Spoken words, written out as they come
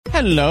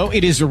Hello,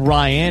 it is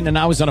Ryan, and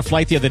I was on a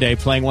flight the other day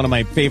playing one of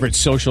my favorite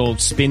social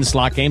spin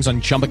slot games on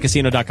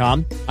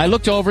ChumbaCasino.com. I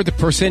looked over at the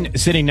person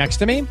sitting next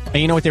to me, and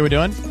you know what they were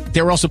doing?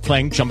 They were also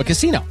playing Chumba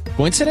Casino.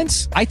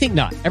 Coincidence? I think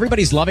not.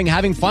 Everybody's loving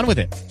having fun with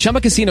it.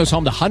 Chumba Casino is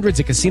home to hundreds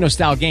of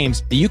casino-style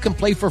games that you can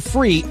play for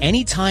free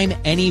anytime,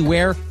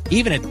 anywhere,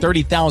 even at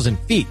 30,000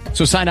 feet.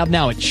 So sign up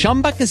now at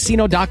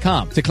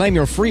ChumbaCasino.com to claim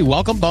your free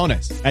welcome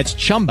bonus. That's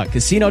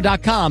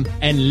ChumbaCasino.com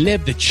and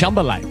live the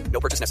Chumba life.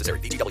 No purchase necessary.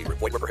 VGW.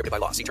 Void were prohibited by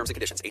law. See terms and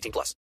conditions. 18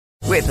 plus.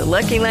 With the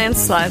Lucky Land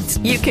Slots,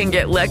 you can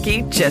get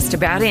lucky just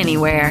about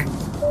anywhere.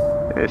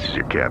 This is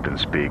your captain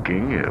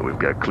speaking. We've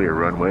got clear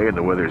runway and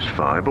the weather's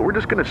fine, but we're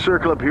just going to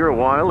circle up here a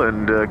while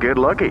and get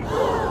lucky.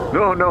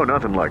 No,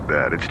 nothing like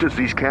that. It's just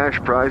these cash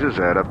prizes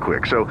add up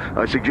quick. So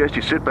I suggest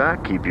you sit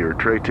back, keep your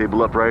tray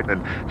table upright,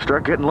 and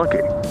start getting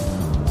lucky.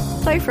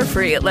 Play for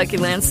free at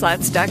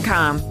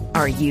LuckyLandSlots.com.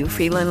 Are you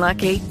feeling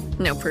lucky?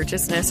 No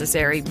purchase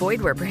necessary.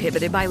 Void where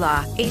prohibited by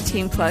law.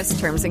 18 plus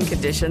terms and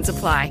conditions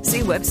apply.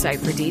 See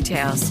website for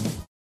details.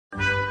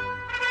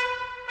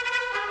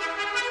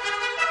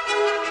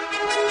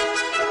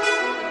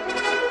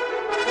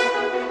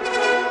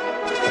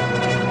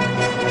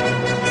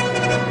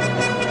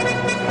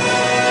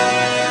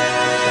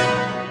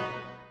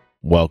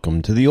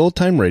 Welcome to the Old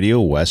Time Radio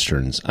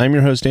Westerns. I'm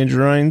your host,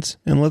 Andrew Rines,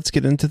 and let's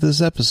get into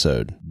this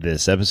episode.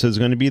 This episode is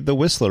going to be The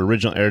Whistler.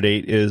 Original air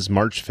date is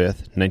March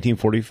 5th,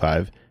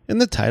 1945,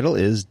 and the title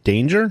is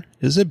Danger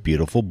is a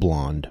Beautiful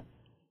Blonde.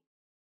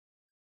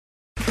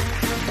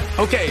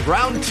 Okay,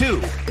 round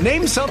two.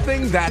 Name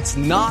something that's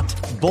not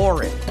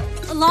boring.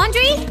 A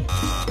laundry?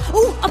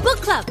 Ooh, a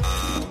book club.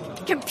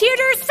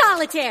 Computer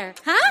solitaire,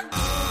 huh?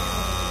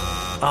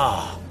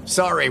 Ah,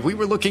 sorry, we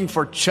were looking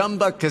for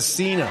Chumba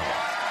Casino.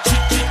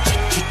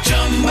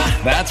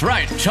 That's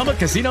right.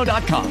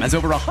 ChumbaCasino.com has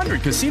over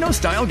 100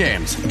 casino-style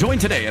games. Join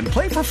today and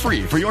play for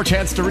free for your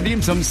chance to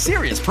redeem some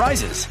serious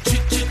prizes.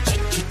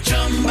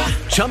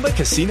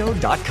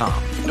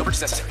 ChumbaCasino.com. No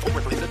purchase necessary. Void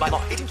were prohibited by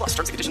law. 18 plus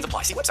terms and conditions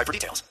apply. See website for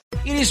details.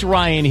 It is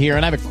Ryan here,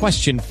 and I have a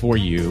question for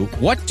you.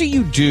 What do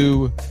you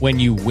do when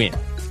you win?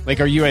 Like,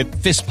 are you a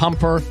fist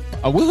pumper,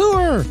 a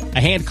woohooer, a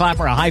hand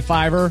clapper, a high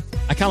fiver?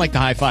 I kind of like the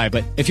high five,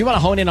 but if you want to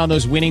hone in on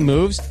those winning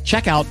moves,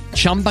 check out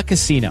Chumba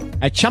Casino.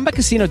 At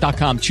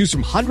ChumbaCasino.com, choose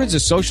from hundreds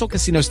of social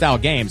casino-style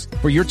games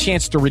for your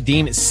chance to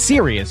redeem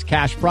serious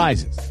cash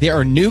prizes. There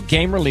are new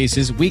game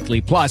releases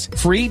weekly, plus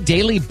free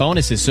daily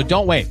bonuses, so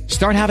don't wait.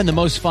 Start having the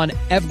most fun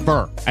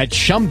ever at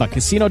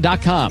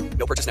ChumbaCasino.com.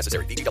 No purchase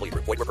necessary. VGW.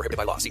 Void were prohibited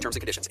by law. See terms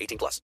and conditions. 18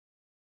 plus.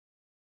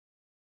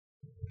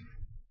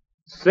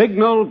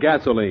 Signal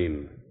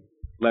gasoline.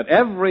 Let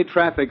every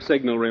traffic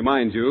signal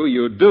remind you,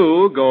 you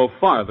do go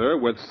farther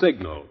with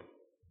Signal.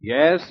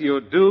 Yes, you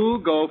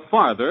do go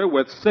farther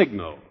with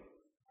Signal.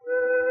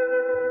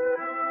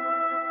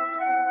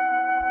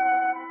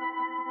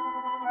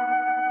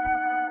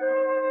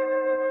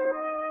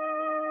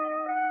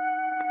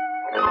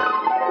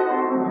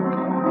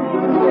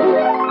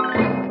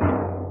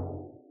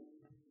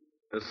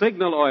 The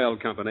Signal Oil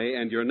Company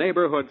and your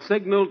neighborhood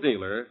Signal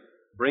dealer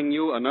bring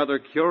you another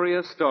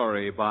curious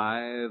story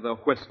by The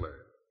Whistler.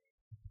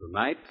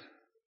 Tonight,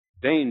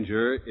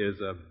 Danger is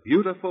a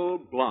Beautiful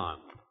Blonde.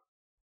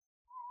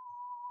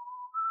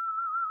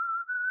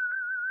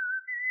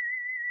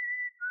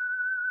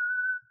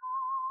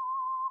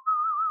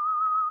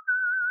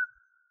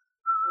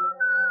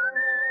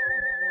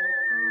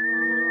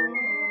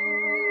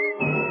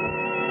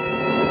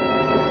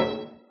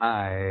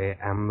 I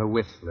am the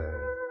Whistler,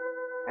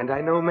 and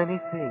I know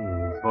many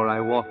things, for I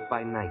walk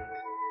by night.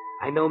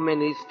 I know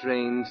many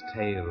strange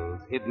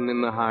tales hidden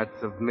in the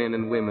hearts of men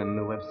and women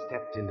who have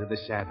stepped into the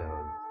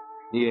shadows.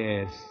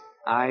 Yes,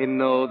 I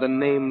know the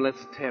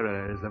nameless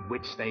terrors of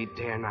which they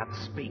dare not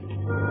speak.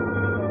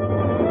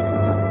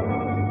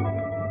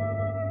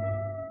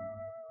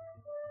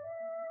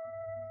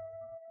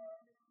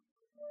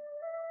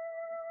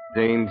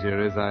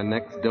 Danger is our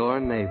next-door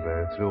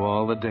neighbor through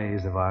all the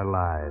days of our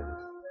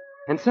lives.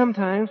 And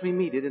sometimes we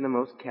meet it in the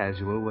most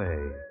casual way.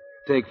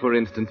 Take, for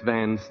instance,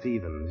 Van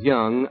Stevens,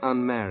 young,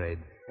 unmarried,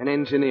 an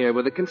engineer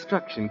with a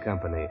construction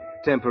company,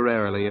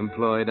 temporarily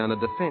employed on a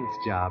defense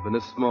job in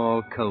a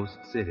small coast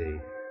city,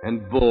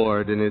 and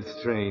bored in his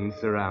strange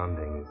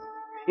surroundings.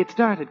 It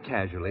started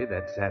casually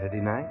that Saturday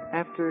night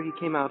after he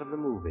came out of the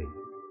movie.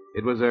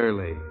 It was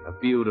early, a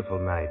beautiful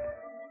night,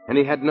 and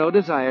he had no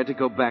desire to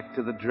go back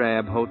to the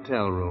drab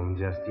hotel room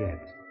just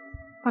yet.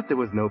 But there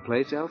was no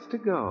place else to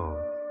go,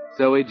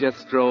 so he just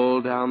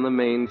strolled down the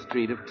main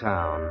street of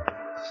town,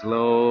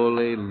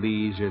 slowly,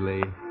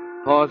 leisurely,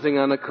 pausing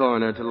on a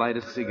corner to light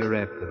a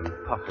cigarette and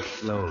puff it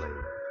slowly.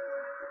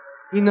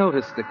 He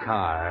noticed the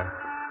car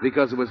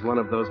because it was one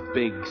of those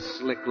big,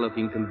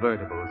 slick-looking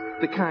convertibles,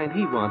 the kind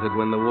he wanted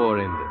when the war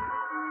ended.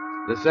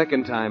 The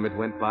second time it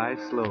went by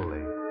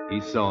slowly,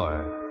 he saw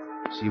her.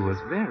 She was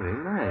very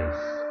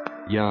nice.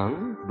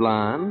 Young,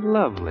 blonde,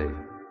 lovely.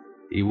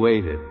 He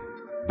waited.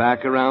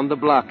 Back around the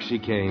block she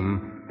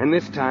came, and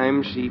this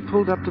time she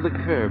pulled up to the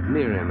curb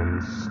near him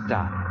and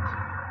stopped.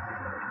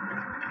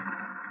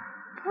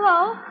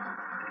 Hello?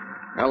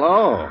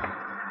 Hello.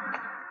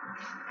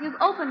 You've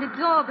opened a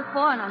door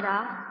before, no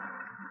doubt.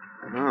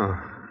 Oh.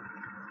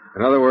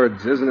 In other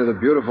words, isn't it a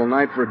beautiful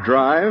night for a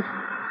drive?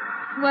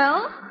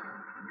 Well,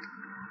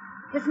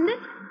 isn't it?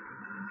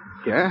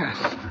 Yes.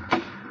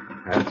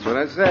 That's what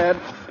I said.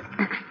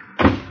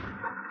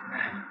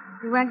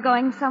 You weren't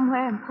going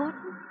somewhere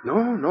important?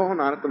 No,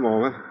 not at the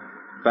moment.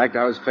 In fact,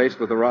 I was faced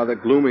with a rather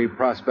gloomy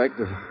prospect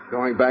of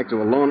going back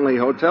to a lonely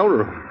hotel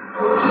room.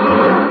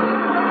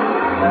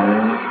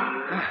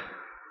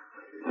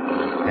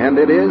 And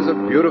it is a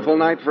beautiful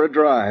night for a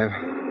drive.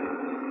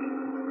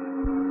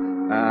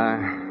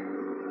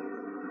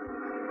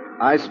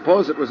 I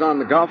suppose it was on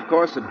the golf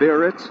course at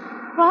Biarritz?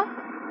 What?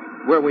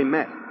 Where we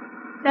met.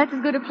 That's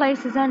as good a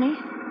place as any.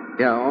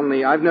 Yeah,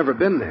 only I've never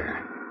been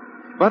there.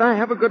 But I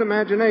have a good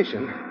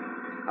imagination.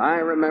 I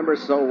remember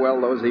so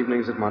well those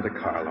evenings at Monte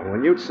Carlo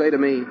when you'd say to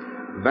me,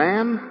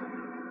 Van,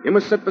 you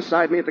must sit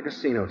beside me at the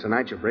casino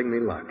tonight. You'll bring me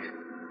luck.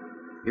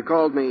 You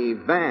called me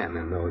Van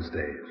in those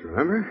days,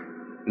 remember?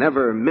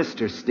 Never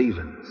Mr.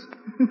 Stevens.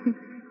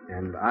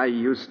 And I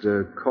used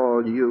to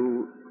call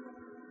you...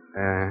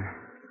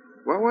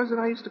 what was it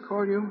I used to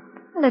call you?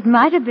 Well, it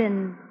might have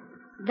been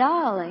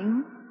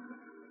darling,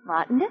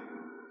 mightn't it?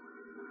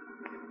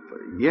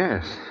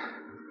 Yes,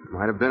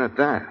 might have been at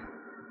that.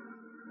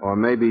 Or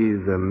maybe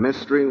the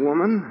mystery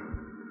woman.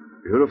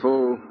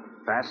 Beautiful,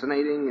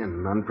 fascinating,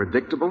 and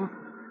unpredictable.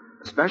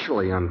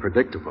 Especially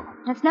unpredictable.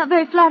 That's not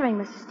very flattering,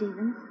 Mr.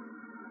 Stevens.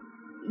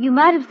 You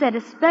might have said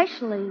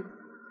especially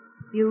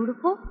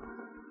beautiful.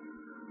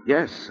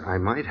 Yes, I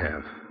might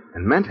have.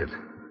 And meant it.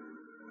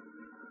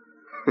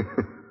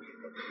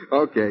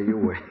 Okay, you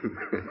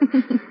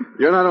win.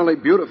 You're not only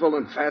beautiful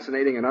and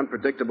fascinating and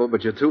unpredictable,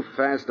 but you're too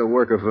fast a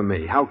worker for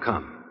me. How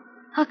come?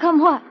 How come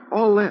what?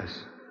 All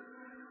this.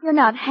 You're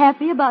not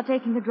happy about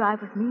taking a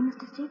drive with me,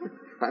 Mr. Stevens?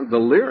 I'm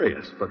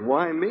delirious, but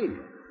why me?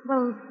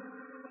 Well,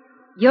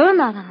 you're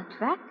not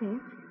unattractive, you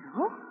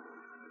know.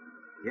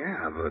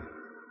 Yeah, but,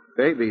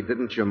 baby,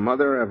 didn't your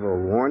mother ever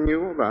warn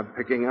you about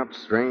picking up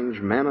strange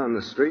men on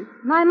the street?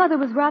 My mother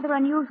was rather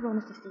unusual,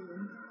 Mr.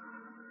 Stevens.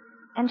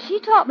 And she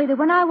taught me that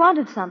when I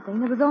wanted something,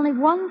 there was only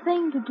one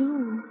thing to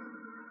do.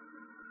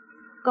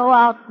 Go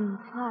out and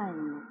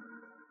find it.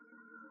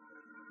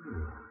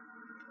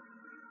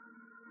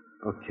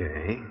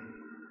 Okay.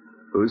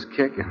 Who's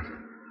kicking?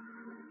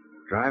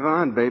 Drive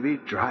on, baby.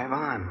 Drive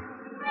on.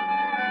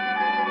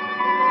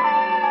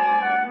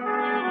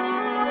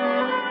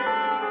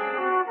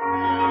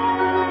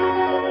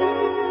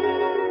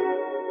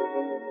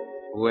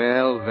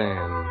 Well,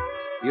 Van,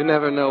 you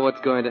never know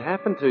what's going to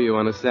happen to you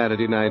on a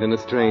Saturday night in a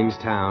strange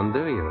town,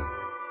 do you?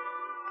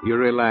 You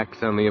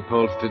relax on the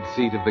upholstered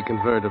seat of the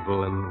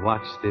convertible and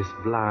watch this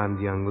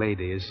blonde young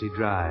lady as she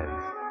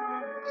drives.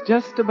 It's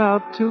just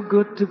about too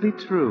good to be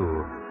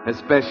true,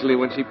 especially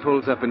when she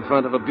pulls up in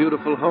front of a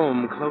beautiful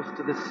home close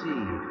to the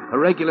sea, a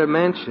regular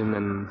mansion,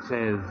 and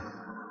says...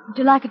 Would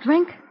you like a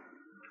drink?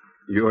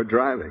 You're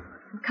driving.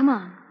 Come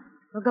on.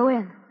 We'll go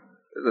in.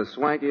 This is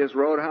the swankiest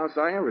roadhouse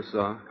I ever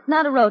saw. It's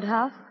not a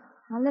roadhouse.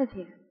 I live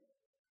here.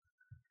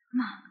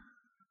 Come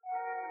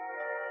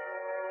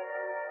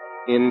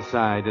on.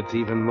 Inside, it's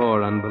even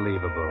more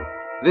unbelievable.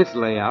 This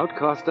layout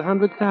cost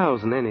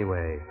 $100,000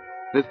 anyway.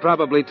 There's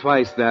probably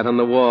twice that on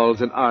the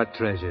walls and art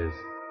treasures.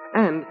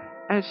 And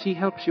as she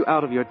helps you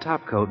out of your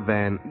topcoat,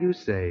 Van, you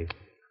say...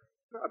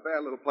 Not a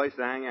bad little place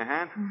to hang a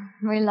hat.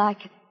 We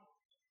like it.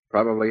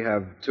 Probably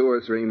have 2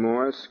 or 3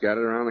 more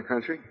scattered around the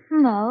country.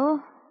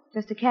 No,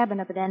 just a cabin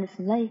up at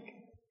Anderson Lake.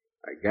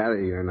 I gather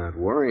you're not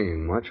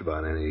worrying much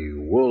about any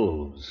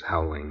wolves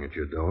howling at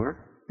your door.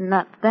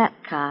 Not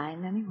that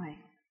kind, anyway.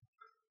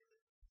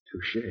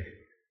 Touché.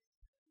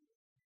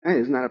 Hey,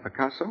 isn't that a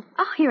Picasso?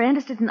 Oh, you're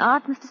interested in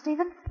art, Mr.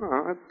 Stevens?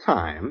 Oh, at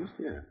times,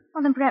 yeah.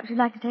 Well, then perhaps you'd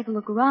like to take a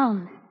look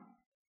around.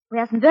 We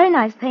have some very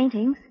nice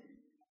paintings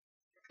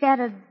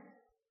scattered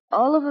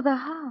all over the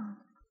house.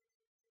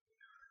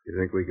 You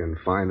think we can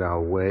find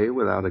our way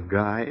without a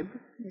guide?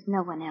 There's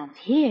no one else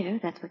here,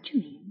 that's what you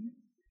mean.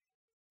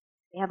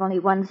 We have only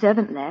one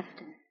servant left,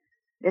 and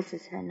this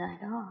is her night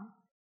off.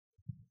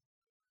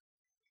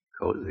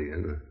 Cozy,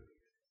 isn't it?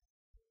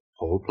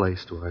 Whole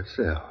place to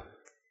ourselves.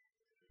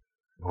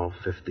 All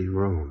 50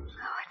 rooms.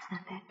 Oh, it's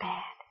not that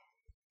bad.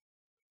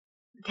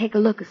 We'll take a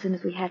look as soon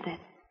as we have that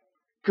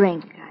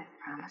drink I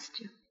promised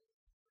you.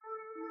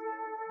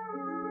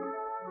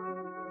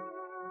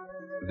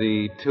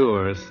 The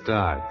tour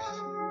starts.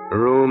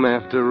 Room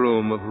after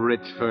room of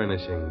rich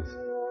furnishings.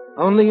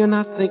 Only you're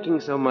not thinking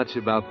so much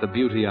about the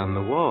beauty on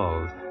the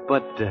walls,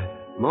 but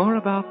more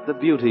about the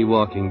beauty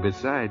walking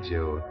beside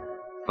you.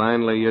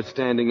 Finally, you're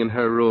standing in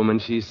her room and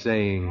she's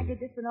saying... I did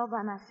this one all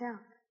by myself.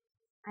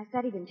 I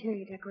studied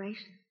interior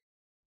decoration.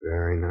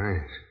 Very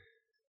nice.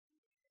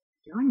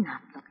 You're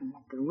not looking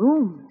at the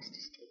room, Mr.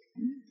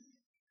 Stevens.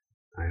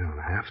 I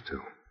don't have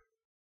to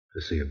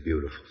see a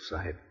beautiful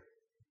sight.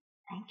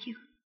 Thank you.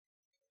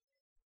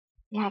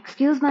 May I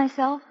excuse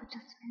myself for just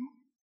a minute?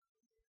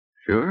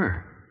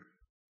 Sure.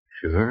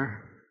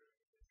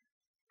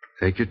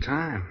 Take your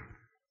time.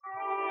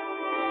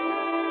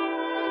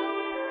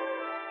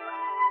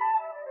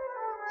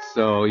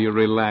 So you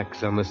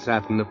relax on the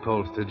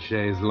satin-upholstered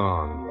chaise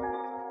longue.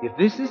 If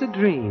this is a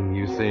dream,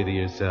 you say to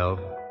yourself,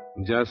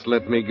 just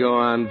let me go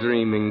on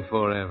dreaming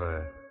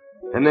forever.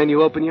 And then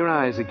you open your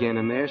eyes again,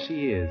 and there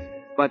she is.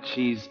 But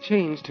she's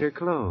changed her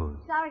clothes.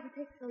 Sorry to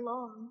take so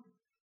long.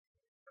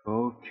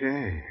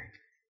 Okay.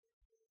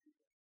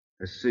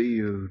 I see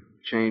you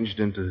changed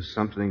into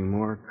something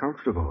more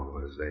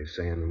comfortable, as they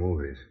say in the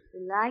movies.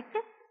 You like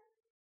it?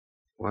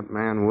 What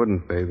man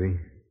wouldn't, baby?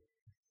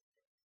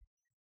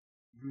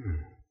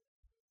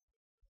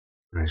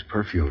 Nice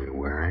perfume you're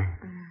wearing.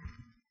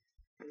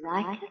 You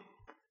like it?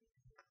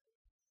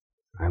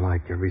 I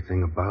like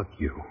everything about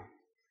you.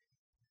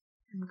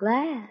 I'm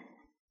glad.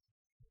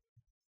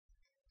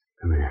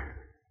 Come here.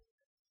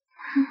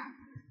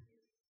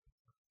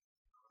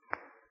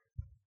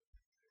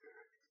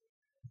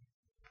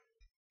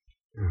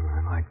 Oh,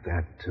 I like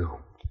that, too.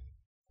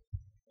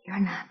 You're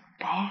not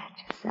bad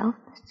yourself,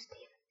 Mr.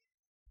 Stevens.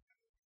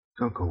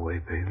 Don't go away,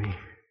 baby.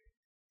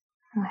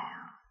 Well,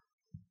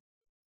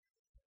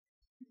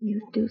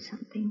 you do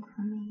something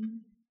for me.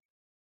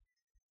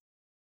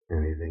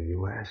 Anything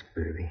you ask,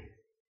 baby.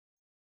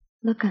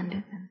 Look under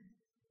the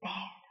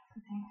bed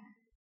over there.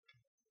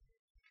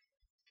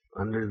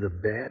 Under the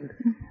bed?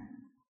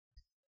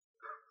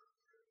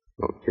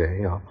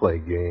 Okay, I'll play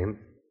game.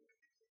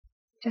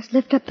 Just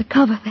lift up the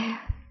cover there.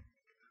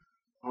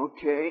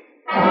 Okay.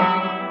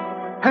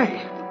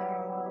 Hey!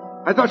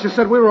 I thought you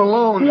said we were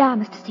alone. We are,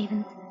 Mr.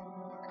 Stevens.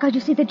 Because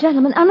you see, the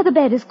gentleman under the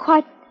bed is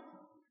quite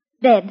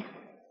dead.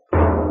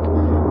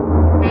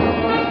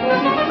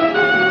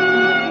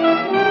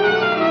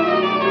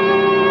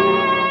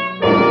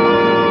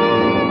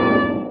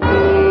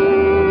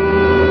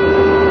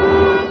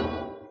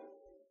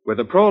 With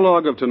the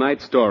prologue of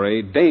tonight's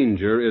story,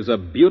 Danger is a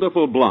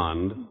Beautiful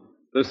Blonde,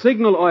 the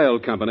Signal Oil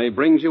Company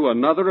brings you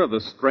another of the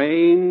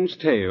strange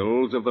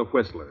tales of the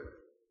Whistler.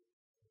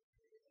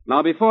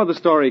 Now, before the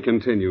story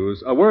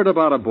continues, a word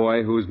about a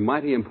boy who's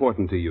mighty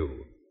important to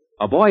you.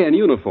 A boy in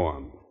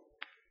uniform.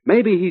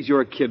 Maybe he's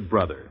your kid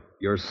brother,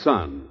 your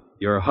son,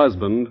 your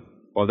husband,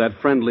 or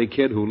that friendly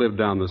kid who lived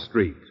down the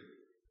street.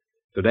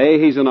 Today,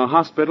 he's in a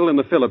hospital in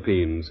the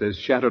Philippines, his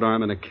shattered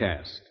arm in a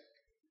cast.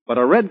 But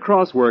a Red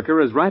Cross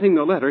worker is writing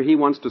the letter he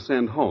wants to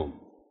send home.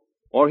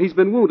 Or he's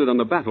been wounded on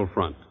the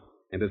battlefront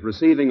and is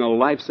receiving a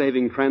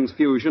life-saving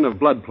transfusion of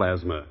blood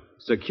plasma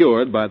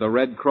secured by the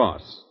Red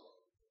Cross.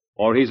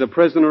 Or he's a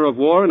prisoner of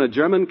war in a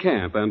German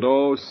camp and,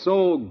 oh,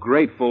 so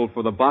grateful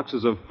for the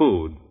boxes of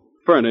food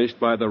furnished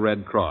by the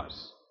Red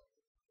Cross.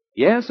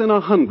 Yes, in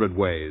 100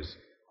 ways,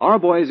 our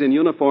boys in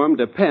uniform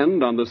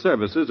depend on the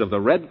services of the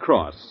Red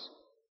Cross.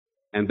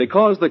 And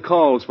because the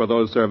calls for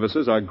those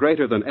services are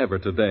greater than ever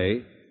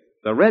today,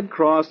 the Red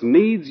Cross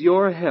needs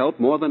your help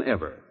more than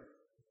ever.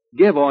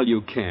 Give all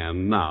you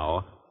can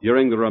now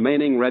during the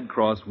remaining Red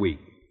Cross week.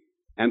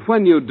 And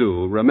when you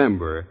do,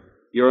 remember,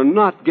 you're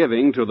not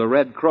giving to the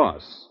Red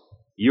Cross.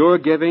 You're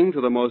giving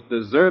to the most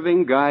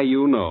deserving guy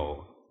you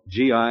know,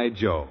 G.I.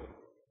 Joe.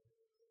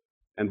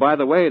 And by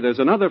the way, there's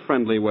another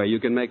friendly way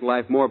you can make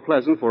life more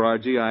pleasant for our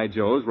G.I.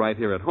 Joes right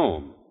here at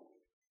home.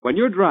 When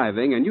you're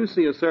driving and you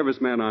see a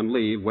serviceman on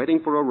leave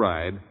waiting for a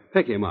ride,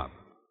 pick him up.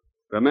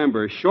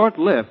 Remember, short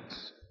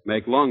lifts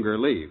make longer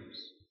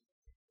leaves.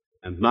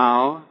 And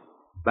now,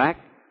 back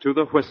to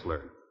the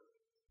Whistler.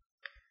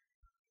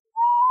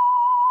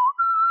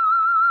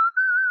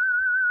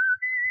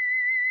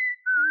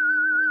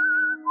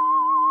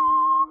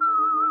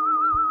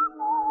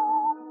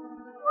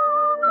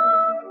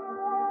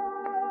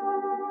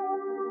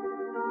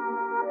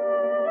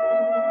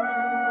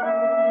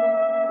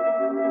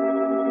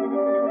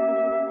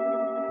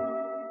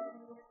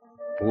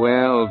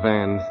 Well,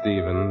 Van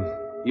Stevens,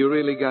 you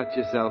really got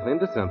yourself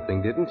into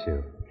something, didn't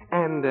you?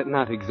 And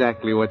not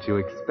exactly what you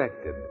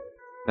expected.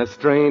 A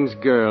strange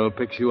girl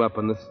picks you up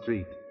on the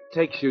street,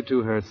 takes you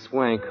to her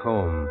swank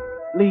home,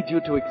 leads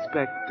you to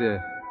expect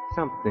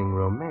something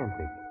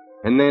romantic,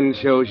 and then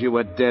shows you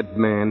a dead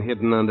man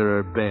hidden under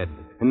her bed.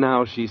 And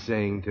now she's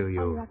saying to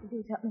you... All you have to do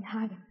is help me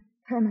hide him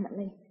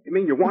permanently. You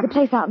mean you want... The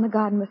place out in the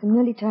garden with some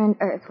newly turned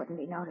earth wouldn't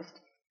be noticed.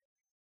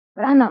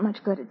 But I'm not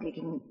much good at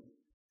digging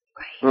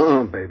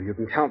graves. Baby, you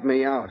can count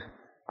me out.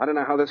 I don't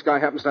know how this guy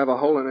happens to have a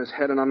hole in his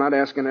head, and I'm not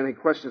asking any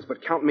questions,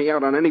 but count me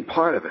out on any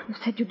part of it. You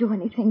said you'd do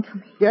anything for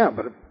me. Yeah,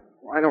 but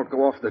I don't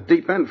go off the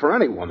deep end for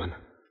any woman.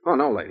 Oh,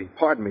 no, lady,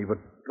 pardon me, but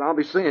I'll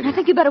be seeing you. I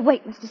think you better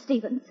wait, Mr.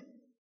 Stevens.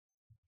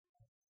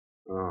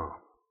 Oh.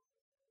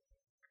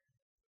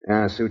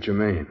 Yeah, I see what you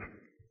mean.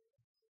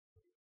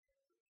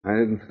 I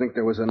didn't think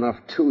there was enough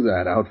to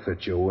that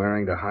outfit you're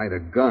wearing to hide a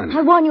gun.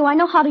 I warn you, I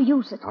know how to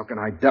use it. How can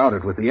I doubt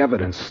it with the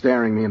evidence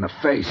staring me in the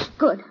face?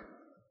 Good.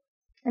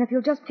 And if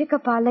you'll just pick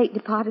up our late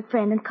departed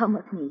friend and come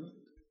with me,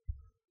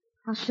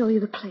 I'll show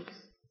you the place.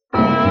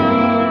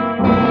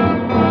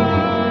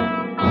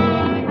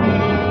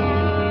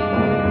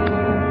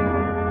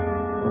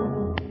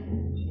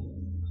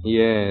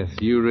 Yes,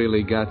 you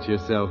really got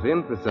yourself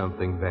in for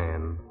something,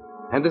 Van.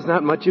 And there's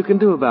not much you can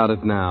do about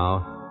it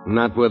now,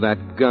 not with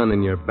that gun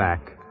in your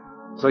back.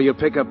 So you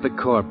pick up the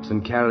corpse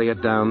and carry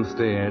it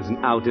downstairs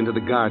and out into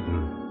the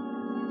garden.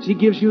 She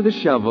gives you the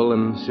shovel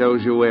and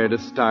shows you where to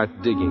start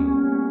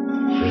digging.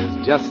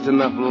 There's just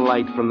enough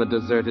light from the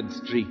deserted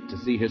street to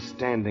see her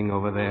standing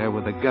over there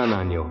with a gun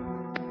on you.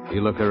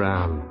 You look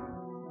around.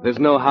 There's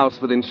no house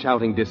within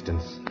shouting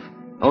distance.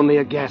 Only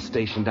a gas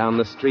station down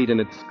the street,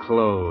 and it's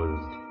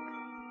closed.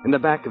 In the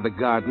back of the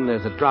garden,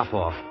 there's a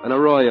drop-off, an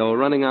arroyo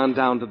running on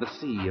down to the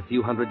sea a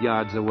few hundred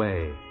yards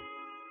away.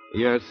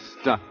 You're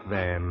stuck,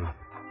 Van.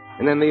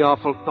 And then the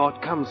awful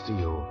thought comes to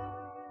you.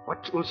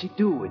 What will she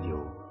do with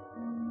you?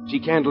 She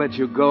can't let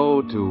you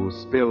go to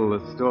spill the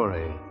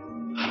story.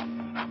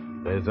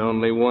 There's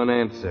only one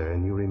answer,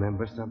 and you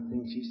remember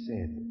something she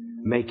said.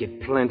 Make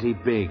it plenty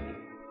big.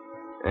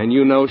 And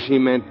you know she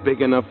meant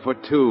big enough for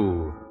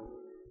two.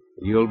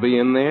 You'll be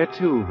in there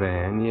too,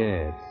 Van,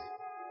 yes.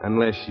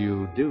 Unless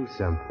you do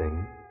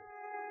something.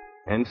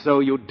 And so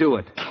you do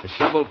it. A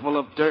shovel full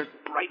of dirt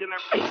right in her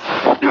face.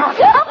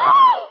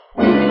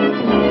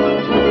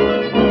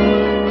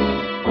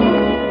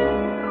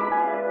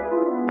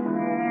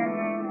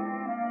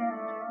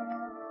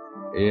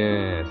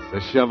 Yes,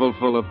 a shovel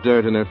full of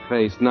dirt in her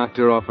face knocked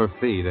her off her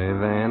feet, eh,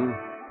 Van?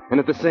 And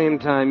at the same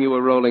time you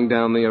were rolling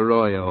down the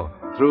arroyo,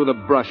 through the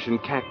brush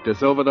and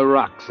cactus, over the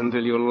rocks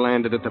until you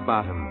landed at the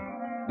bottom.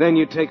 Then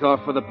you take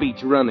off for the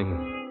beach running.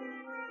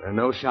 There are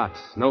no shots,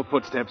 no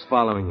footsteps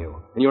following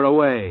you, and you're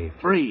away,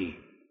 free.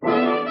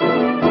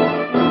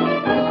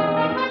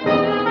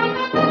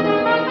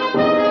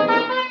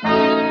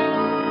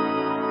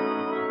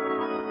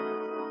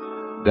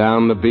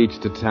 Down the beach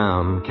to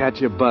town, catch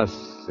your bus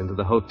into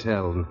the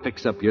hotel and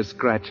fix up your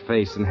scratched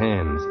face and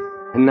hands.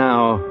 And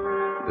now,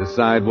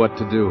 decide what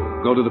to do.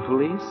 Go to the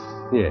police?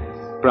 Yes,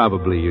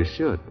 probably you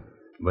should.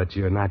 But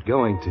you're not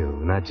going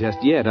to. Not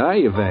just yet, are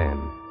you,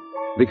 Van?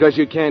 Because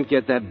you can't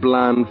get that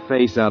blonde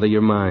face out of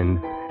your mind.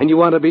 And you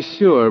want to be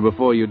sure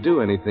before you do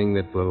anything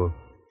that will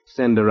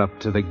send her up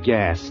to the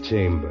gas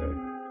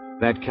chamber.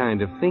 That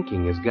kind of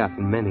thinking has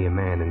gotten many a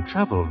man in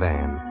trouble,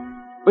 Van.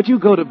 But you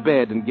go to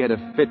bed and get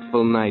a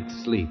fitful night's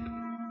sleep.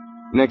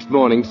 Next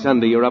morning,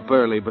 Sunday, you're up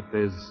early, but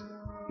there's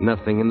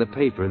nothing in the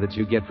paper that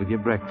you get with your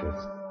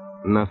breakfast.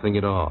 Nothing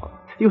at all.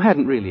 You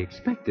hadn't really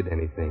expected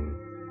anything.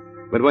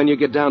 But when you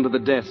get down to the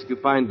desk, you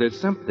find there's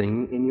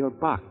something in your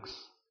box.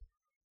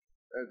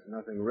 There's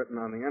nothing written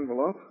on the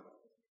envelope.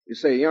 You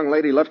say a young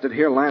lady left it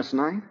here last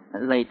night?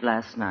 Late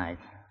last night.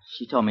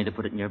 She told me to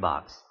put it in your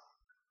box.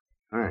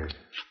 All right.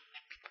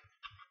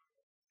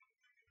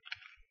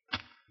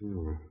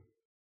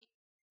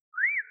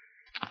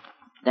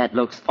 That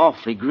looks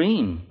awfully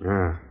green.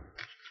 Yeah.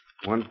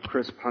 One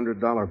crisp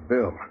 $100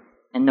 bill.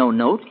 And no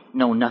note?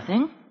 No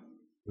nothing?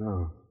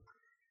 No.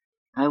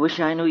 I wish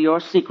I knew your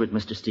secret,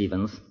 Mr.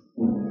 Stevens.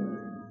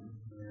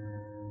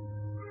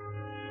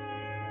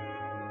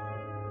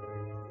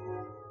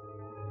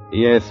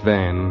 Yes,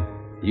 Van.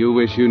 You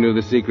wish you knew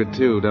the secret,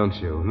 too, don't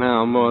you?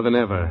 Now, more than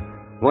ever.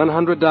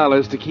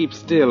 $100 to keep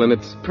still, and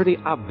it's pretty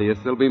obvious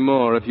there'll be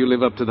more if you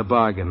live up to the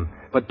bargain.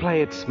 But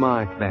play it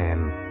smart,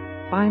 Van.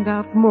 Find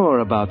out more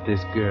about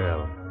this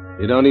girl.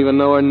 You don't even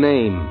know her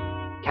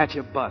name. Catch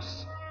a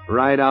bus.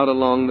 Ride out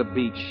along the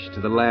beach to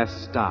the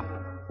last stop.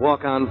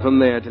 Walk on from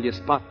there till you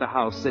spot the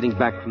house sitting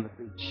back from the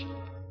beach.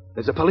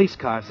 There's a police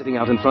car sitting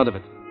out in front of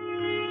it.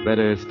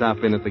 Better stop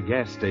in at the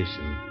gas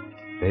station.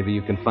 Maybe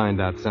you can find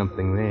out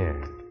something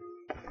there.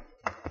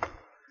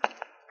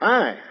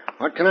 Hi.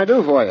 What can I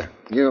do for you?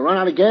 You run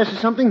out of gas or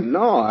something?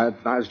 No,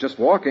 I was just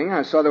walking.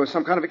 I saw there was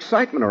some kind of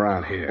excitement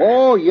around here.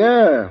 Oh,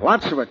 yeah.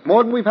 Lots of it.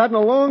 More than we've had in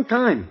a long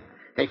time.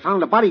 They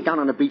found a body down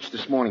on the beach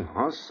this morning.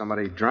 Oh,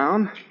 somebody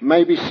drowned?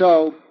 Maybe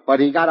so.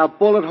 But he got a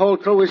bullet hole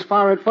through his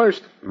forehead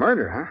first.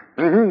 Murder,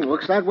 huh? Mm-hmm.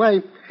 Looks that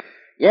way.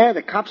 Yeah,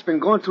 the cops been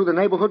going through the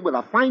neighborhood with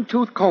a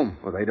fine-tooth comb.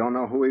 Well, they don't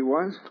know who he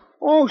was?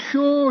 Oh,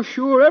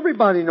 sure.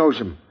 Everybody knows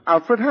him.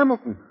 Alfred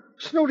Hamilton.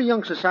 Snooty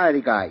young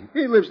society guy.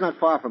 He lives not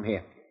far from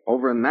here.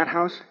 Over in that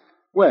house?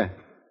 Where?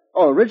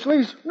 Oh,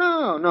 Ridgely's?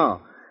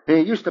 No. He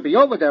used to be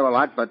over there a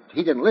lot, but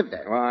he didn't live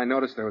there. Well, I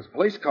noticed there was a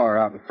police car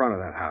out in front of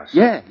that house.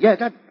 Yeah,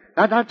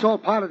 that's all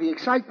part of the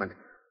excitement.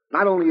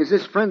 Not only is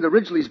this friend of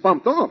Ridgely's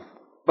bumped off,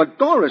 but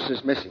Doris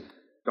is missing.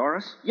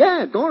 Doris?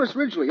 Yeah, Doris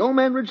Ridgely, old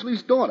man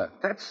Ridgely's daughter.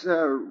 That's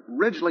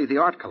Ridgely, the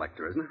art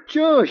collector, isn't it?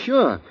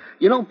 Sure.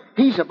 You know,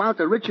 he's about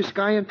the richest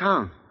guy in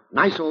town.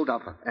 Nice old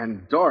upper.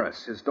 And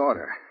Doris, his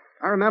daughter.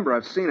 I remember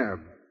I've seen her.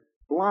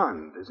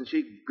 Blonde. Isn't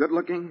she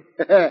good-looking?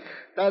 That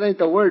ain't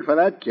the word for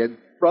that kid.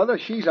 Brother,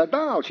 she's a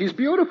doll. She's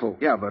beautiful.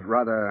 Yeah, but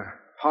rather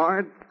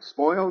hard,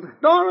 spoiled.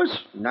 Doris?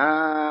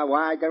 Nah,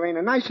 why, there ain't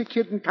a nicer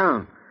kid in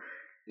town.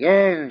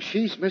 Yeah,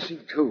 she's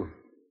missing, too.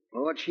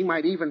 Lord, she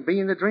might even be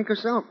in the drink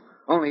herself.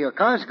 Only her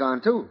car's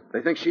gone, too.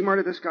 They think she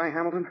murdered this guy,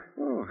 Hamilton?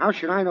 Oh, how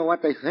should I know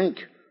what they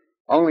think?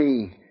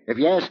 Only, if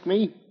you ask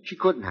me, she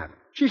couldn't have.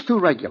 She's too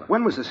regular.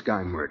 When was this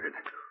guy murdered?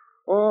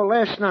 Oh,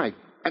 last night.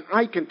 And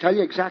I can tell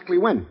you exactly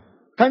when.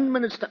 10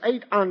 minutes to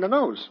 8 on the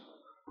nose.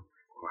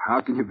 Well,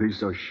 how can you be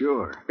so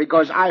sure?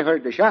 Because I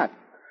heard the shot.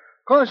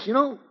 Of course, you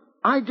know,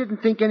 I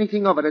didn't think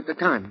anything of it at the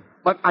time.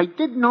 But I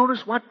did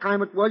notice what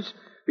time it was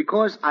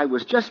Because I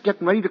was just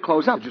getting ready to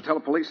close up. Did you tell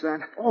the police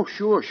that? Oh,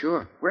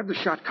 sure. Where'd the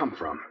shot come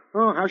from?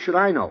 Oh, how should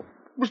I know?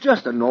 It was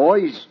just a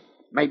noise.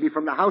 Maybe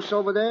from the house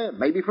over there.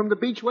 Maybe from the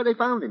beach where they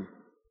found him.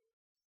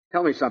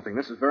 Tell me something.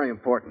 This is very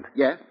important.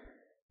 Yeah?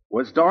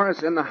 Was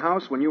Doris in the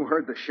house when you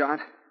heard the shot?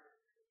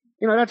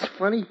 You know, that's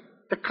funny.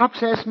 The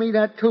cops asked me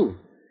that, too.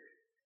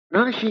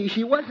 No,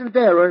 she wasn't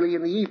there early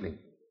in the evening.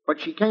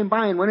 But she came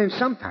by and went in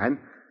sometime.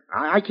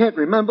 I can't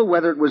remember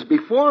whether it was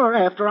before or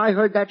after I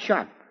heard that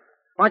shot.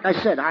 Like I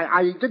said,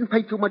 I didn't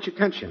pay too much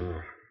attention.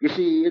 You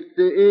see,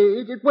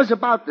 it was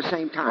about the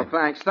same time. Oh,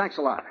 thanks. Thanks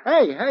a lot.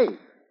 Hey,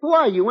 who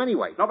are you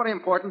anyway? Nobody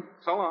important.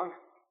 So long.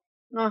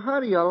 Now,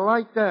 how do you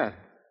like that?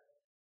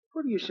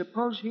 Who do you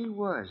suppose he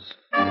was?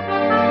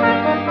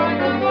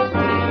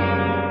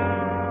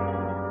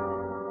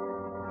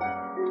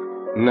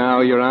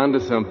 Now you're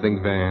onto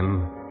something,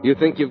 Van. You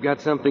think you've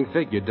got something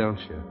figured, don't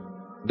you?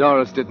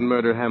 Doris didn't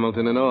murder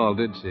Hamilton at all,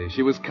 did she?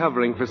 She was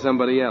covering for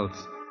somebody else.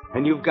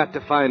 And you've got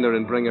to find her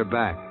and bring her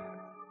back.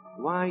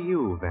 Why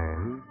you,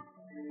 Van?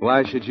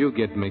 Why should you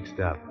get mixed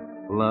up?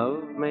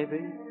 Love,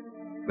 maybe?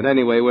 But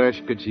anyway, where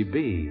could she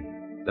be?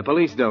 The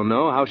police don't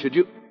know. How should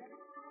you...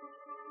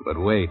 But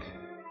wait.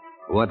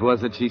 What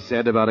was it she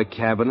said about a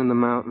cabin in the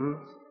mountains?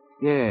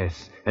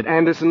 Yes, at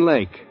Anderson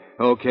Lake.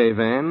 Okay,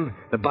 Van.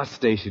 The bus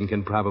station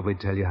can probably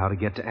tell you how to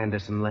get to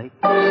Anderson Lake.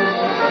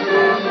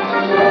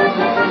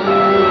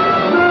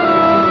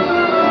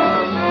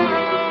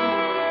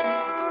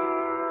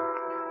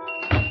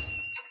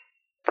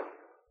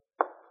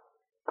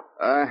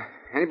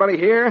 Anybody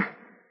here?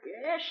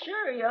 Yes,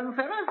 sir, young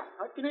fella.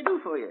 What can I do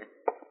for you?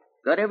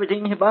 Got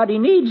everything your body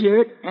needs here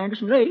at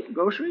Anderson Lake.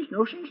 Groceries,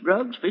 notions,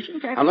 drugs,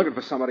 fishing, tackle. I'm looking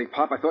for somebody,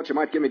 Pop. I thought you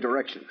might give me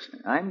directions.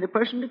 I'm the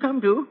person to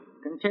come to.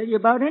 Can tell you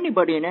about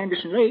anybody in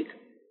Anderson Lake.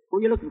 Who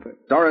are you looking for?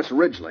 Doris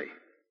Ridgely.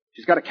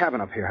 She's got a cabin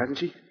up here, hasn't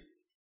she?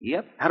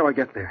 Yep. How do I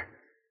get there?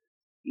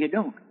 You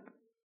don't.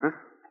 Huh?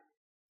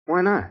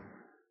 Why not?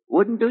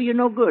 Wouldn't do you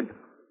no good.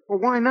 Well,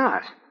 why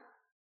not?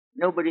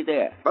 Nobody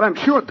there. But I'm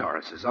sure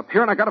Doris is up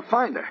here, and I gotta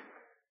find her.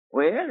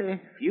 Well, if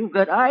you've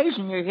got eyes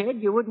in your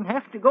head, you wouldn't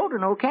have to go to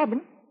no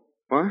cabin.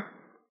 What?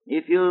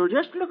 If you'll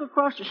just look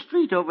across the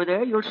street over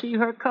there, you'll see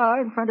her car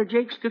in front of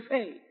Jake's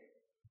Cafe.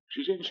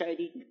 She's inside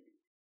eating.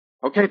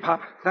 Okay, Pop.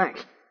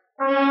 Thanks.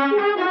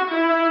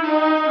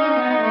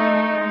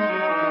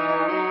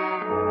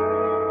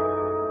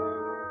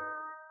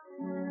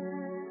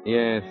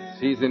 Yes,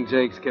 she's in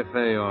Jake's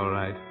Cafe, all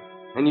right.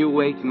 And you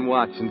wait and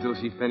watch until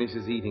she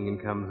finishes eating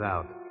and comes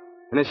out.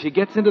 And as she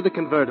gets into the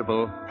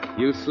convertible,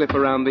 you slip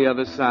around the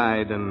other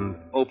side and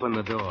open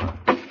the door.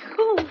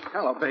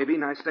 Hello, baby.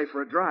 Nice day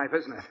for a drive,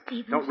 isn't it?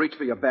 Stevens. Don't reach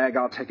for your bag.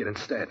 I'll take it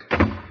instead.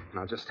 And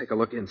I'll just take a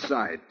look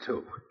inside,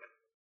 too.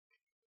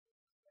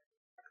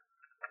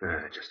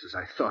 Just as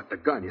I thought. The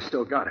gun. You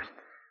still got it.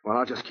 Well,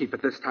 I'll just keep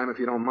it this time if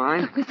you don't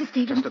mind. Look, Mr.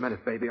 Stevens. Just a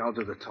minute, baby. I'll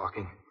do the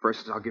talking.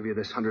 First, I'll give you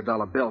this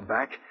 $100 bill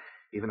back.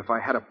 Even if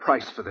I had a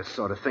price for this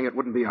sort of thing, it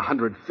wouldn't be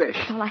 100 fish.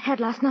 That's all I had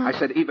last night. I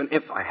said even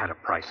if I had a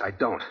price. I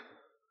don't.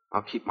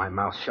 I'll keep my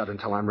mouth shut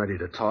until I'm ready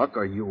to talk,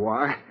 or you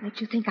are.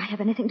 Makes you think I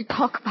have anything to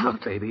talk about.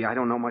 Look, baby, I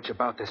don't know much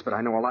about this, but I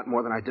know a lot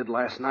more than I did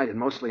last night, and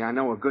mostly I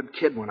know a good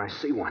kid when I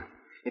see one.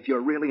 If you're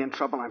really in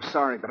trouble, I'm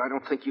sorry, but I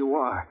don't think you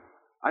are.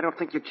 I don't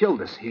think you killed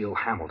this heel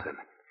Hamilton.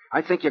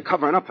 I think you're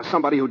covering up for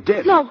somebody who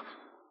did. No.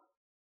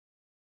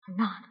 I'm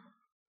not.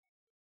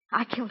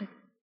 I killed him.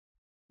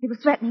 He was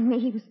threatening me.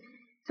 He was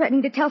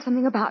threatening to tell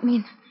something about me,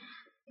 and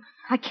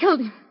I killed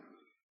him.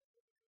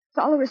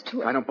 That's all there is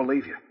to it. I don't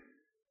believe you.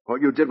 All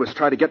you did was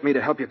try to get me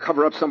to help you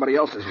cover up somebody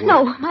else's work.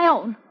 No, my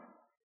own.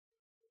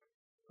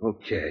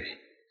 Okay.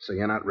 So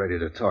you're not ready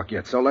to talk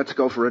yet. So let's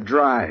go for a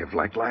drive,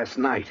 like last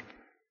night.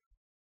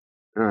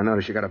 Oh, I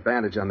notice you got a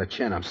bandage on the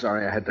chin. I'm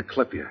sorry I had to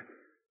clip you.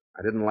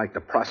 I didn't like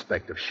the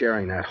prospect of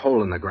sharing that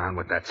hole in the ground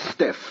with that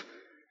stiff.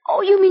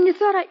 Oh, you mean you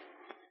thought I...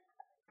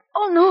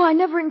 Oh, no, I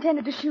never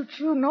intended to shoot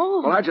you,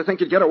 no. Well, how'd you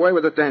think you'd get away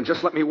with it then?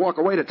 Just let me walk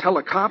away to tell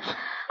the cops?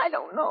 I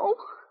don't know.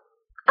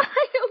 I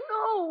don't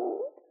know.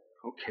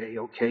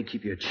 Okay.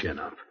 Keep your chin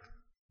up.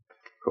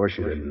 Of course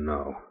you didn't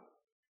know.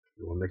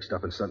 You were mixed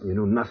up in something you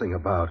knew nothing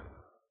about.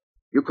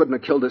 You couldn't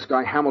have killed this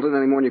guy Hamilton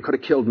any more than you could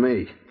have killed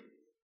me.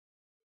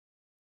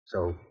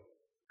 So,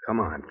 come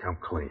on, come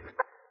clean.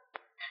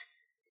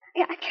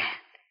 Yeah, I can't.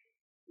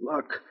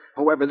 Look,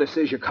 whoever this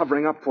is you're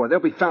covering up for, they'll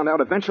be found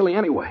out eventually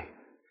anyway.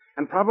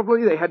 And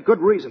probably they had good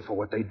reason for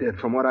what they did,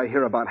 from what I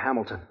hear about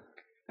Hamilton.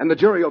 And the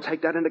jury will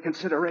take that into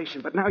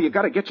consideration. But now you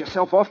got to get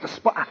yourself off the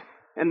spot.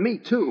 And me,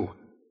 too.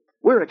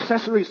 We're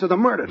accessories to the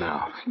murder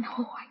now. I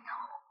know.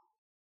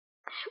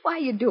 Why are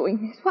you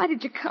doing this? Why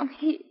did you come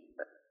here?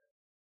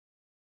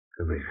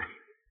 Come here.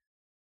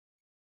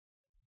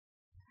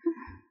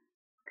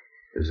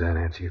 Does that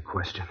answer your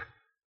question?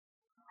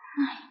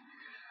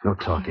 No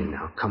talking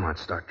now. Come on,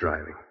 start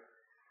driving.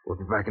 We'll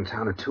be back in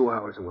town in 2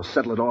 hours, and we'll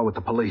settle it all with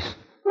the police.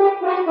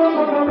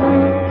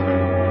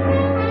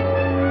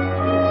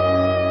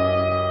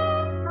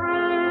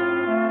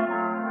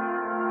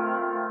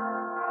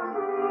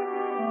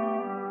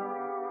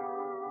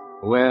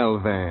 Well,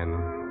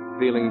 Van,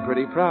 feeling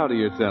pretty proud of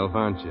yourself,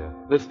 aren't you?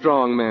 The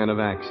strong man of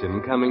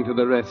action coming to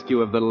the rescue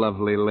of the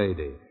lovely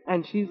lady.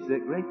 And she's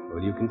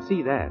grateful, you can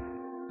see that.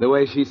 The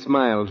way she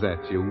smiles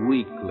at you,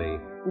 weakly,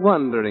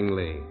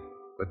 wonderingly.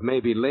 But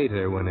maybe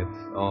later when it's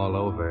all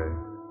over.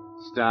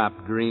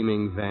 Stop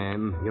dreaming,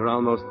 Van. You're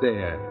almost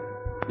there.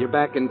 You're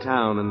back in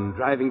town and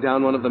driving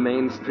down one of the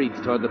main streets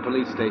toward the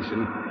police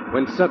station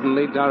when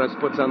suddenly Doris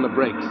puts on the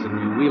brakes and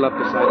you wheel up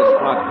beside a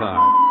squad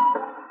car.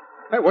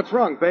 Hey, what's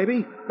wrong,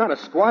 baby? Not a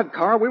squad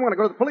car. We want to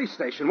go to the police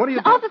station. What are you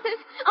doing? Officers!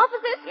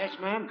 Officers! Yes,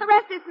 ma'am?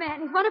 Arrest this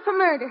man. He's wanted for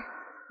murder.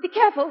 Be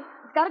careful.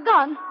 He's got a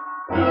gun.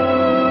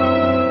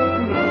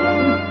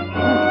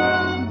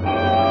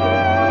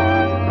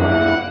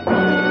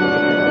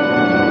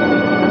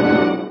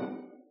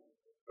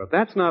 But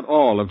that's not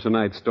all of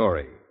tonight's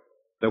story.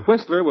 The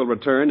Whistler will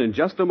return in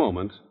just a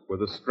moment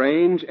with a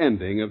strange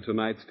ending of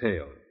tonight's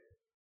tale.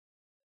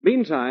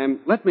 Meantime,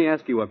 let me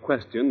ask you a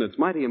question that's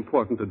mighty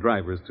important to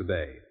drivers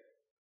today.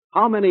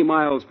 How many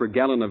miles per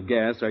gallon of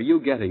gas are you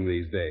getting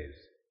these days?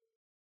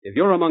 If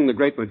you're among the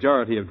great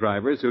majority of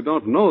drivers who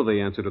don't know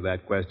the answer to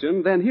that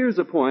question, then here's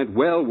a point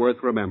well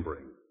worth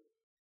remembering.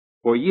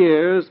 For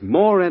years,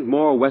 more and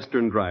more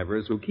Western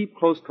drivers who keep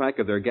close track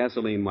of their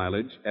gasoline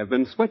mileage have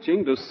been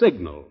switching to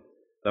Signal,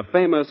 the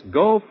famous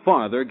Go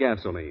Farther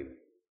gasoline.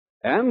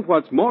 And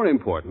what's more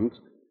important,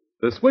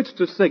 the switch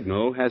to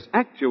Signal has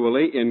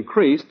actually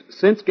increased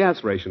since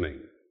gas rationing.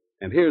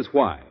 And here's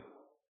why.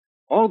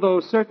 Although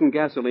certain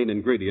gasoline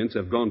ingredients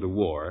have gone to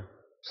war,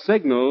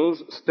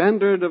 Signal's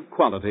standard of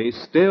quality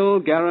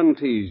still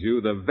guarantees you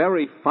the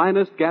very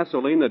finest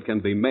gasoline that can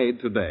be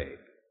made today.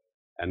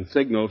 And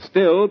Signal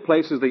still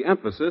places the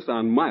emphasis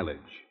on mileage.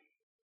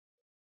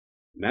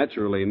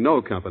 Naturally,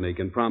 no company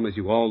can promise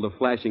you all the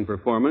flashing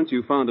performance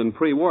you found in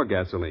pre-war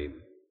gasoline.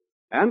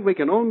 And we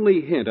can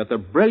only hint at the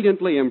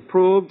brilliantly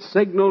improved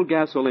Signal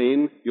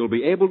gasoline you'll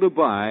be able to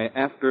buy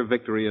after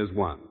victory is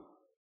won.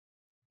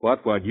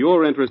 But what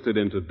you're interested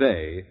in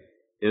today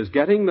is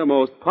getting the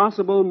most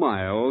possible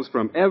miles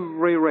from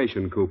every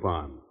ration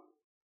coupon.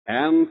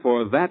 And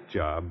for that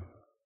job,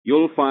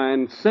 you'll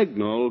find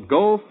Signal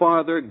Go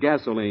Farther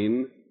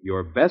gasoline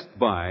your best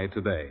buy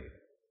today.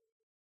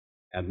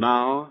 And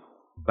now,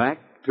 back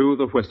to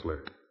the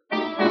Whistler.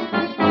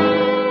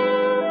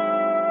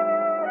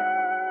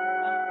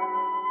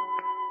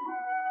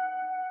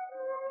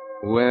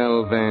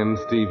 Well, Van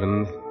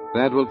Stevens,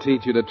 that will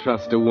teach you to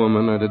trust a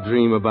woman or to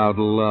dream about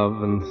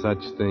love and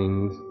such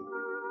things.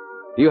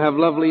 You have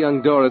lovely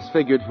young Doris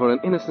figured for an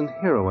innocent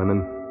heroine,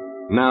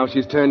 and now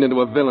she's turned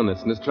into a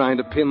villainess and is trying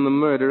to pin the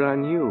murder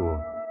on you.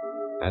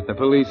 At the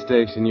police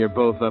station, you're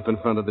both up in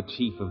front of the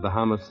chief of the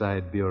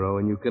Homicide Bureau,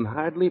 and you can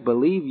hardly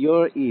believe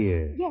your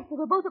ears. Yes, they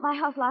were both at my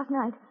house last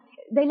night.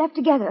 They left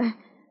together.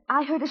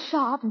 I heard a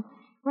shot, and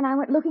when I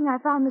went looking,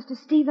 I found Mr.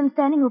 Stevens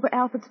standing over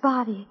Alfred's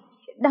body,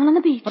 down on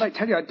the beach. But I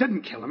tell you, I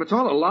didn't kill him. It's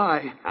all a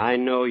lie. I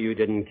know you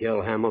didn't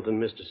kill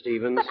Hamilton, Mr.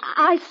 Stevens. But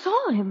I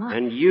saw him.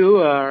 And you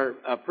are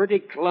a pretty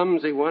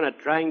clumsy one at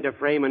trying to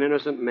frame an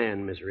innocent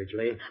man, Miss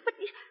Ridgely. But...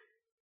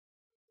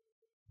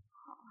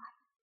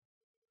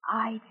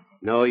 I did.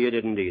 No, you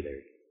didn't either.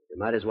 You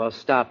might as well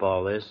stop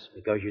all this,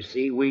 because you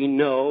see, we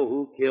know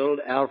who killed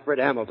Alfred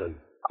Hamilton.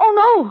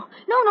 Oh,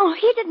 no,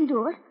 he didn't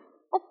do it.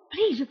 Oh,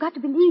 please, you've got to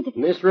believe it.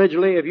 Miss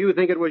Ridgely, if you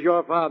think it was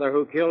your father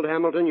who killed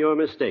Hamilton, you're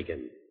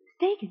mistaken.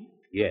 Mistaken?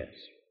 Yes,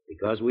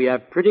 because we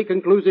have pretty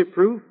conclusive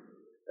proof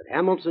that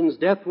Hamilton's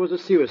death was a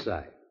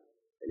suicide.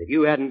 And if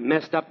you hadn't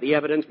messed up the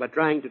evidence by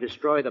trying to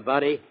destroy the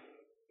body,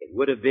 it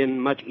would have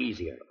been much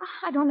easier.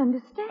 I don't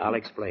understand. I'll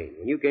explain.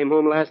 When you came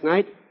home last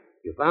night,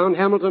 you found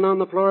Hamilton on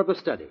the floor of the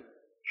study,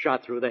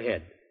 shot through the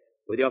head,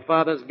 with your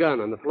father's gun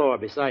on the floor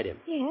beside him.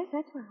 Yes,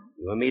 that's right.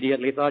 You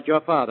immediately thought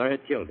your father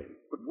had killed him.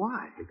 But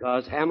why?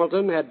 Because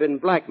Hamilton had been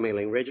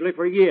blackmailing Ridgely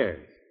for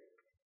years.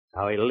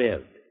 That's how he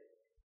lived.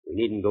 We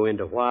needn't go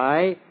into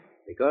why,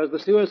 because the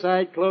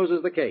suicide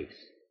closes the case,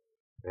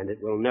 and it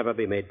will never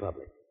be made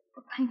public.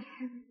 Oh, thank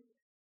heaven.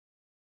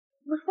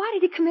 But why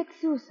did he commit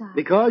suicide?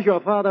 Because your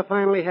father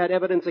finally had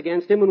evidence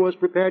against him and was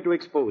prepared to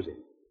expose him.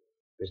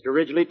 Mr.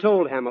 Ridgely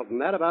told Hamilton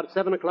that about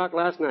 7 o'clock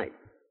last night,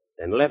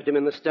 then left him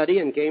in the study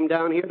and came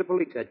down here to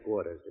police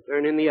headquarters to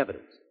turn in the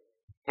evidence.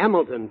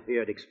 Hamilton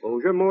feared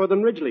exposure more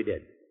than Ridgely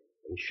did,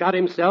 and shot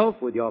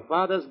himself with your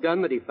father's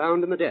gun that he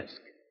found in the desk.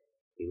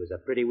 He was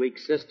a pretty weak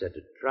sister to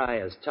try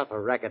as tough a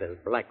racket as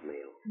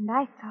blackmail. And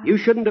I thought... You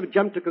shouldn't have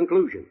jumped to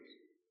conclusions.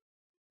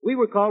 We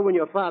were called when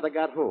your father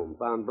got home,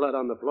 found blood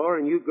on the floor,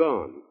 and you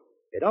gone.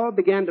 It all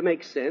began to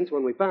make sense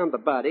when we found the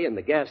body and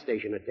the gas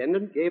station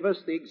attendant gave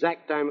us the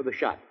exact time of the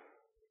shot.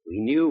 We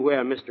knew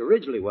where Mr.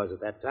 Ridgely was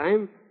at that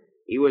time.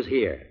 He was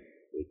here.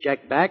 We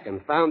checked back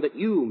and found that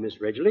you, Miss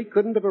Ridgely,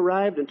 couldn't have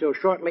arrived until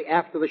shortly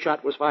after the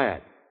shot was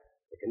fired.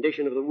 The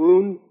condition of the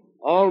wound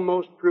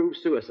almost proved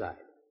suicide.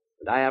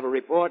 And I have a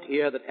report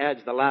here that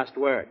adds the last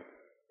word.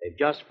 They've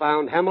just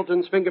found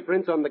Hamilton's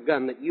fingerprints on the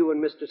gun that you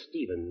and Mr.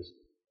 Stevens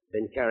have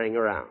been carrying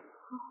around.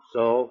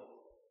 So,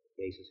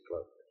 the case is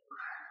closed.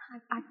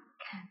 I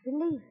can't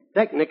believe it.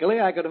 Technically,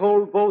 I could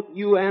hold both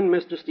you and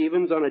Mr.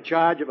 Stevens on a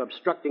charge of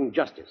obstructing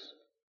justice.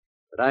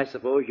 But I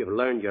suppose you've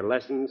learned your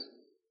lessons,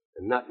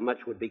 and not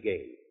much would be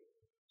gained.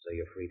 So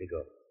you're free to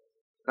go.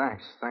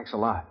 Thanks. Thanks a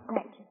lot.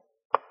 Thank you.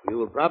 You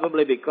will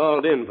probably be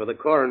called in for the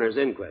coroner's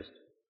inquest.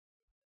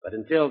 But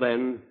until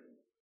then,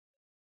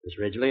 Miss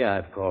Ridgely,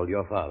 I've called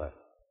your father.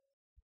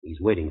 He's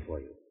waiting for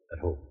you at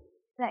home.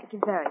 Thank you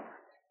very much.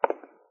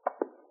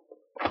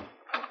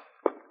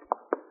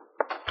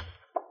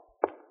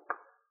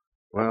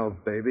 Well,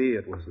 baby,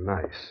 it was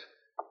nice.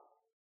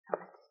 Oh,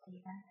 Mr.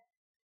 Stevens,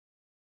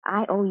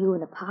 I owe you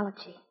an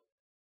apology.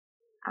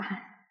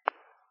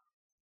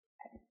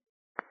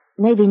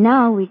 Maybe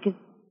now we could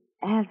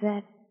have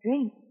that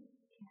drink.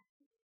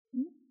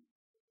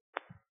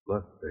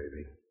 Look,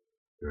 baby,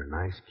 you're a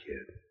nice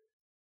kid.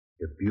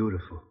 You're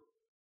beautiful,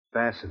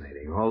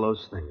 fascinating, all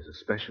those things,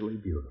 especially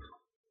beautiful.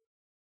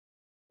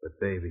 But,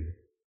 baby,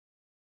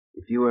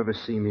 if you ever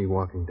see me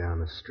walking down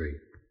the street,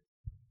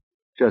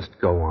 just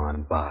go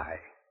on by,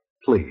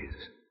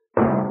 please.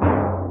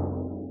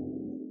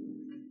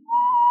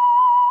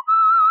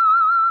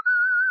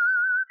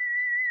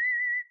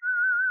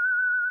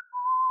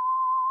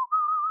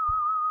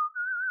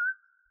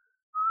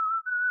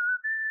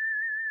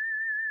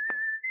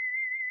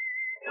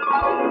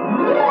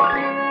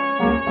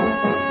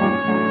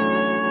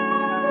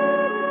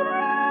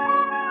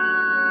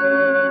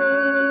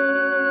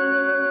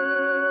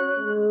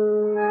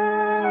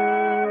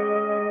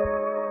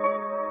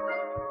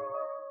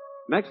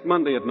 Next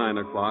Monday at 9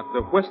 o'clock,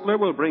 the Whistler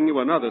will bring you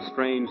another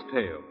strange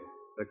tale.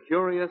 The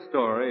curious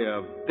story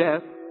of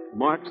death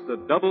marks the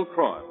double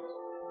cross.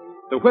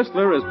 The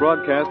Whistler is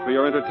broadcast for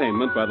your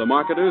entertainment by the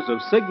marketers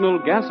of Signal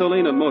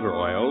gasoline and motor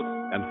oil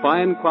and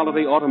fine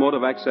quality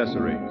automotive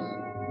accessories.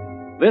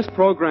 This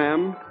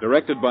program,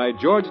 directed by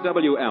George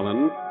W.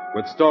 Allen,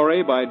 with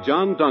story by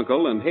John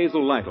Dunkel and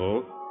Hazel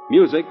Lytle,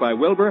 music by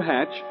Wilbur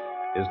Hatch,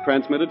 is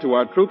transmitted to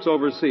our troops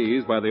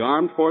overseas by the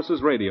Armed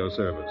Forces Radio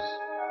Service.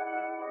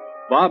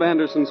 Bob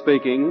Anderson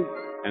speaking,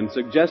 and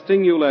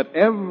suggesting you let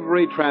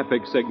every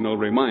traffic signal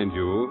remind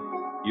you,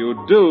 you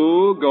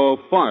do go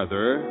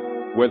farther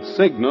with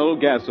Signal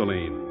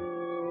gasoline.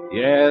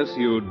 Yes,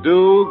 you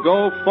do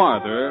go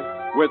farther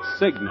with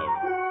Signal.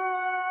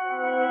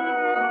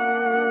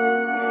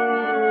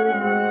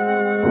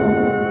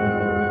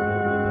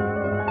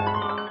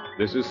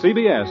 This is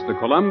CBS, the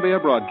Columbia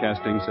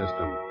Broadcasting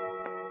System.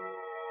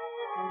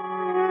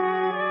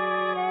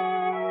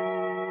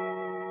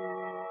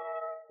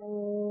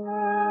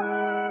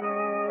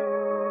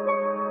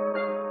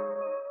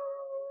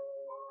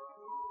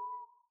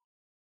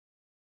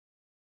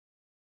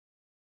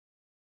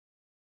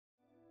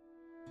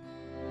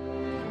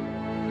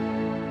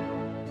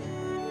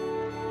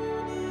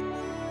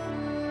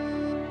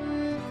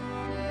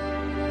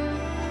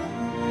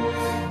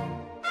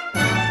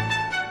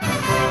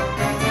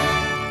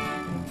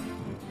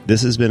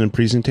 This has been a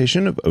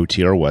presentation of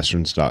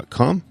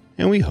OTRWesterns.com,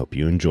 and we hope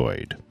you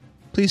enjoyed.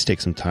 Please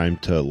take some time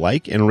to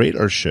like and rate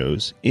our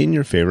shows in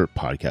your favorite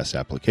podcast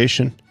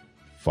application.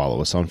 Follow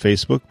us on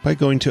Facebook by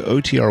going to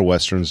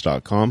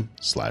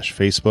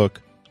OTRWesterns.com/Facebook.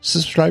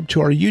 Subscribe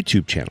to our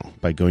YouTube channel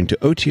by going to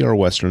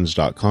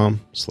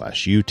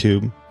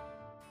OTRWesterns.com/YouTube.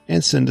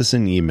 And send us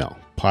an email,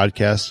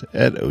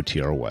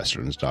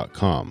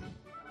 podcast@OTRWesterns.com.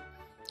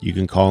 You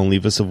can call and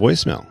leave us a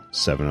voicemail,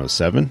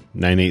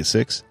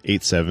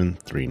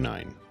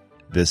 707-986-8739.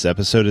 This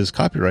episode is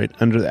copyright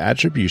under the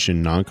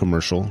Attribution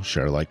Non-Commercial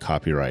Share-alike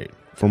copyright.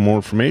 For more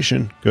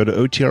information, go to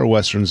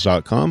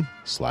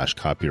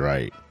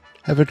OTRWesterns.com/copyright.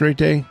 Have a great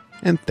day,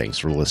 and thanks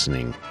for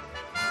listening.